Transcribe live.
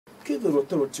che the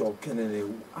rotoro cho kenene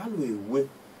alwe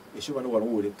e shobana wala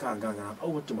wole kanga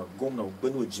awatuma gomna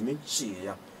Benue jimenchi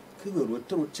ya che the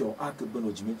rotoro cho ak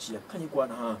Benue jimenchi ya kanyi kwa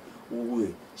na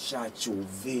we sha cho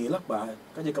vela ba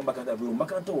kanyi kamba kanda bu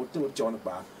makanta rotoro cho na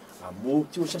ba amo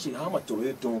cho shashi hama to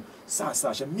eto sa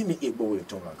sha mimi ebo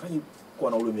eto kanyi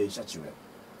kwa na wole me sha chiwe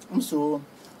so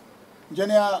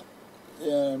Jenia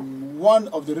one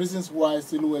of the reasons why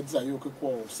Silhouette Zayoke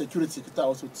call security kita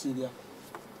also Syria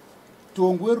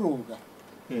Tongweroga.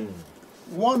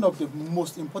 One of the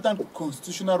most important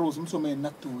constitutional roles also may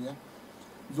Natuya,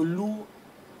 the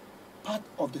part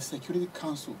of the Security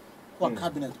Council or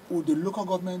cabinet or the local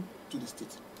government to the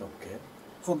state. Okay.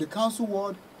 From the council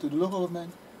ward to the local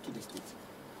government to the state.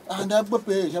 And that but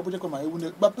pay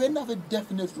have a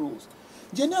definite rules.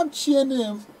 Jeniam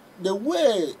Chienem the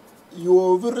way you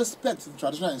will respect the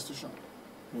traditional institution.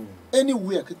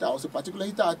 Anywhere kita also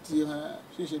particularly that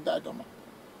she died on.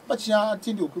 But she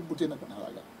think you could put in a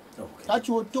canalaga. Okay. That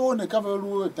you tone a cover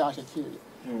Tasha Kelly.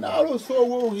 Now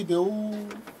also he do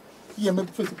ye may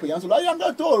face the answer. I am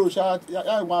not told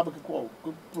I want to call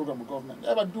program of government.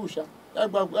 Ever do sha.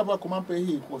 Ever command pay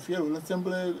he for fear will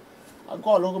assembly. I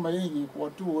call along my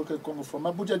or two workers come from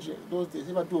my budget those days.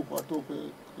 If I do what talk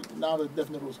now the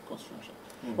definite rules of construction.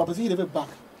 But see never back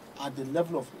at the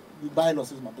level of the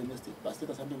bylaws is my state, but state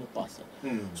assembly in the past.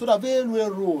 So that very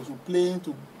roles we play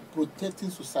to protecting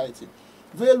society,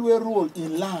 very role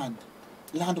in land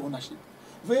ownership,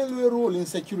 very role in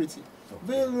security,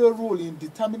 very role in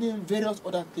determining various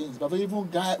other things, but very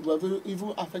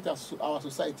even affect our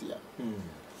society.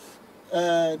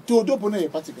 To do pone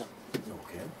particular.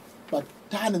 Okay. But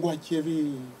time go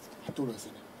heavy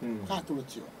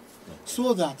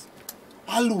so that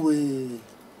always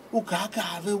ukaka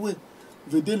have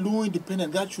the law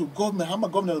independent got you government, how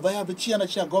government via the China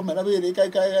government,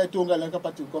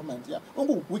 party government, yeah,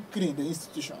 weakening the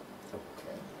institution.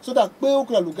 Okay. So that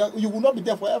you will not be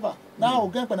there forever. Now,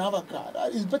 again, can have a card.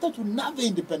 It's better to have the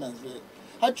independence.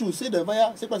 Had you say the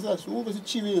via secretary, she will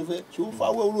chill, she will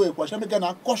follow away, question again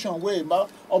a caution way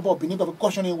about being a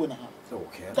cautioning winner.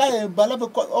 Okay. Kai balava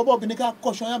about being a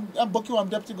caution, I'm Boku, I'm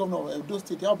deputy governor of those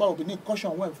states, about being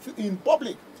caution when in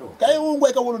public. Kai won't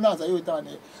wake up on us.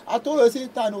 I told her, say,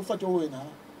 time of such a way now.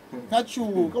 That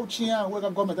you go chia, work a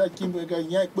government that came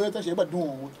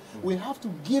we have to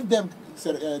give them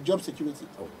job security.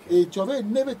 A job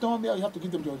never told me you have to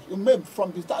give them jobs.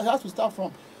 From the start, it has to start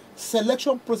from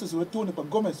selection process. We're told the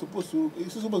government supposed to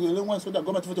learn so that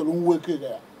government to work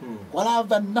there. What I have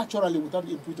done naturally without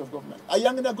the input of government. A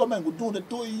young government would do the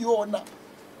 2 years now.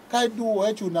 Kai do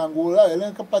what you nangola,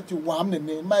 and capacity one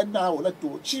and might now let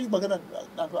to cheese bagana.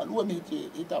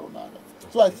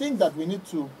 So I think that we need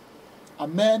to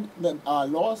amend our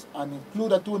laws and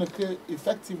include that to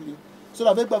effectively so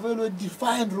that they will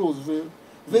define rules.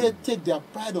 They take their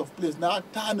pride of place. Now,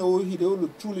 Tano, he will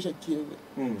truly shake you.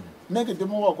 Make them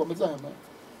more of a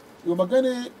you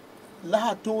magani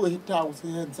la to hit out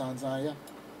here in Tanzania.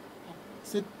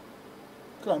 Sit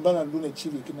Crambana Luna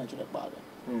Chili can natural bag.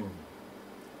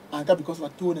 And that because we're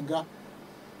told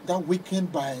got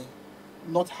weakened by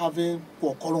not having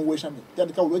for column washing. Then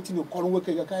the waiting your column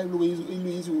worker, you can't lose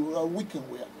weekend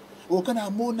wear. Or can I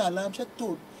moon a lamp shut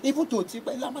told? Even to tip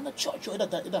by Lamana church or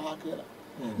that hacker.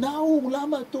 Now,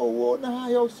 Lama to na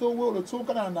yo so well, so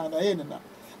can I.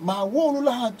 My wall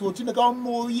to Tinaka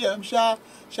more yam sha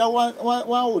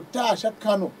one dash a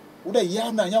canoe. Would a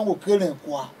yam and young killing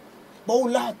qua.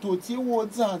 Bola to tea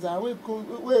words as I will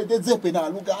the zeppina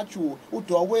look at you,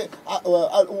 to away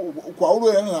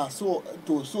so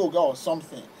to so or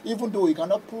something, even though you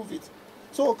cannot prove it.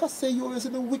 So, can say you is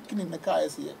the weakening the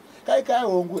cars here. Kai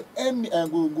won't go and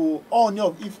go on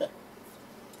your effect.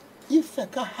 If I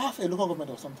can have a local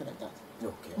government or something like that.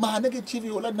 Okay. My negative,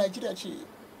 you let Nigeria achieve.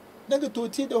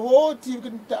 Negative, the whole team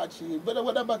can touch it. But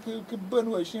what about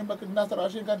Benue, she back in Nasara,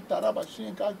 she can Taraba,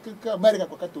 she can America,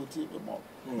 Cocato, more.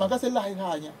 Macas a lie,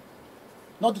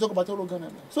 not to talk about all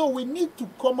government. So we need to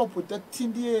come up with that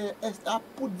team there,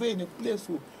 put there in a place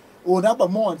who have a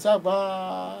more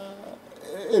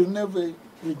and never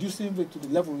reducing it to the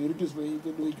level we reduce very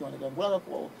even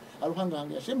though I'll hang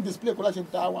on. Shame display collection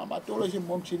tower, but told him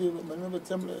mom chili, remember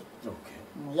assembly.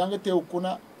 Okay. Younger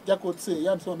Teokuna, Jaco say,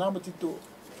 Yam so number two.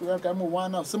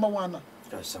 One, summer one.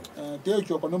 Take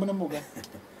your phenomenon.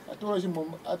 I told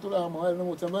him, I told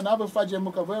him, when I have a 5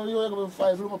 Jamuka, very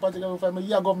 5 room of particular 5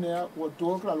 year governor or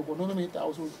 2 o'clock,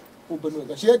 also open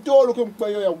with. She had told him,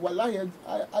 I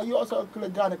also could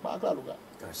have gone a park.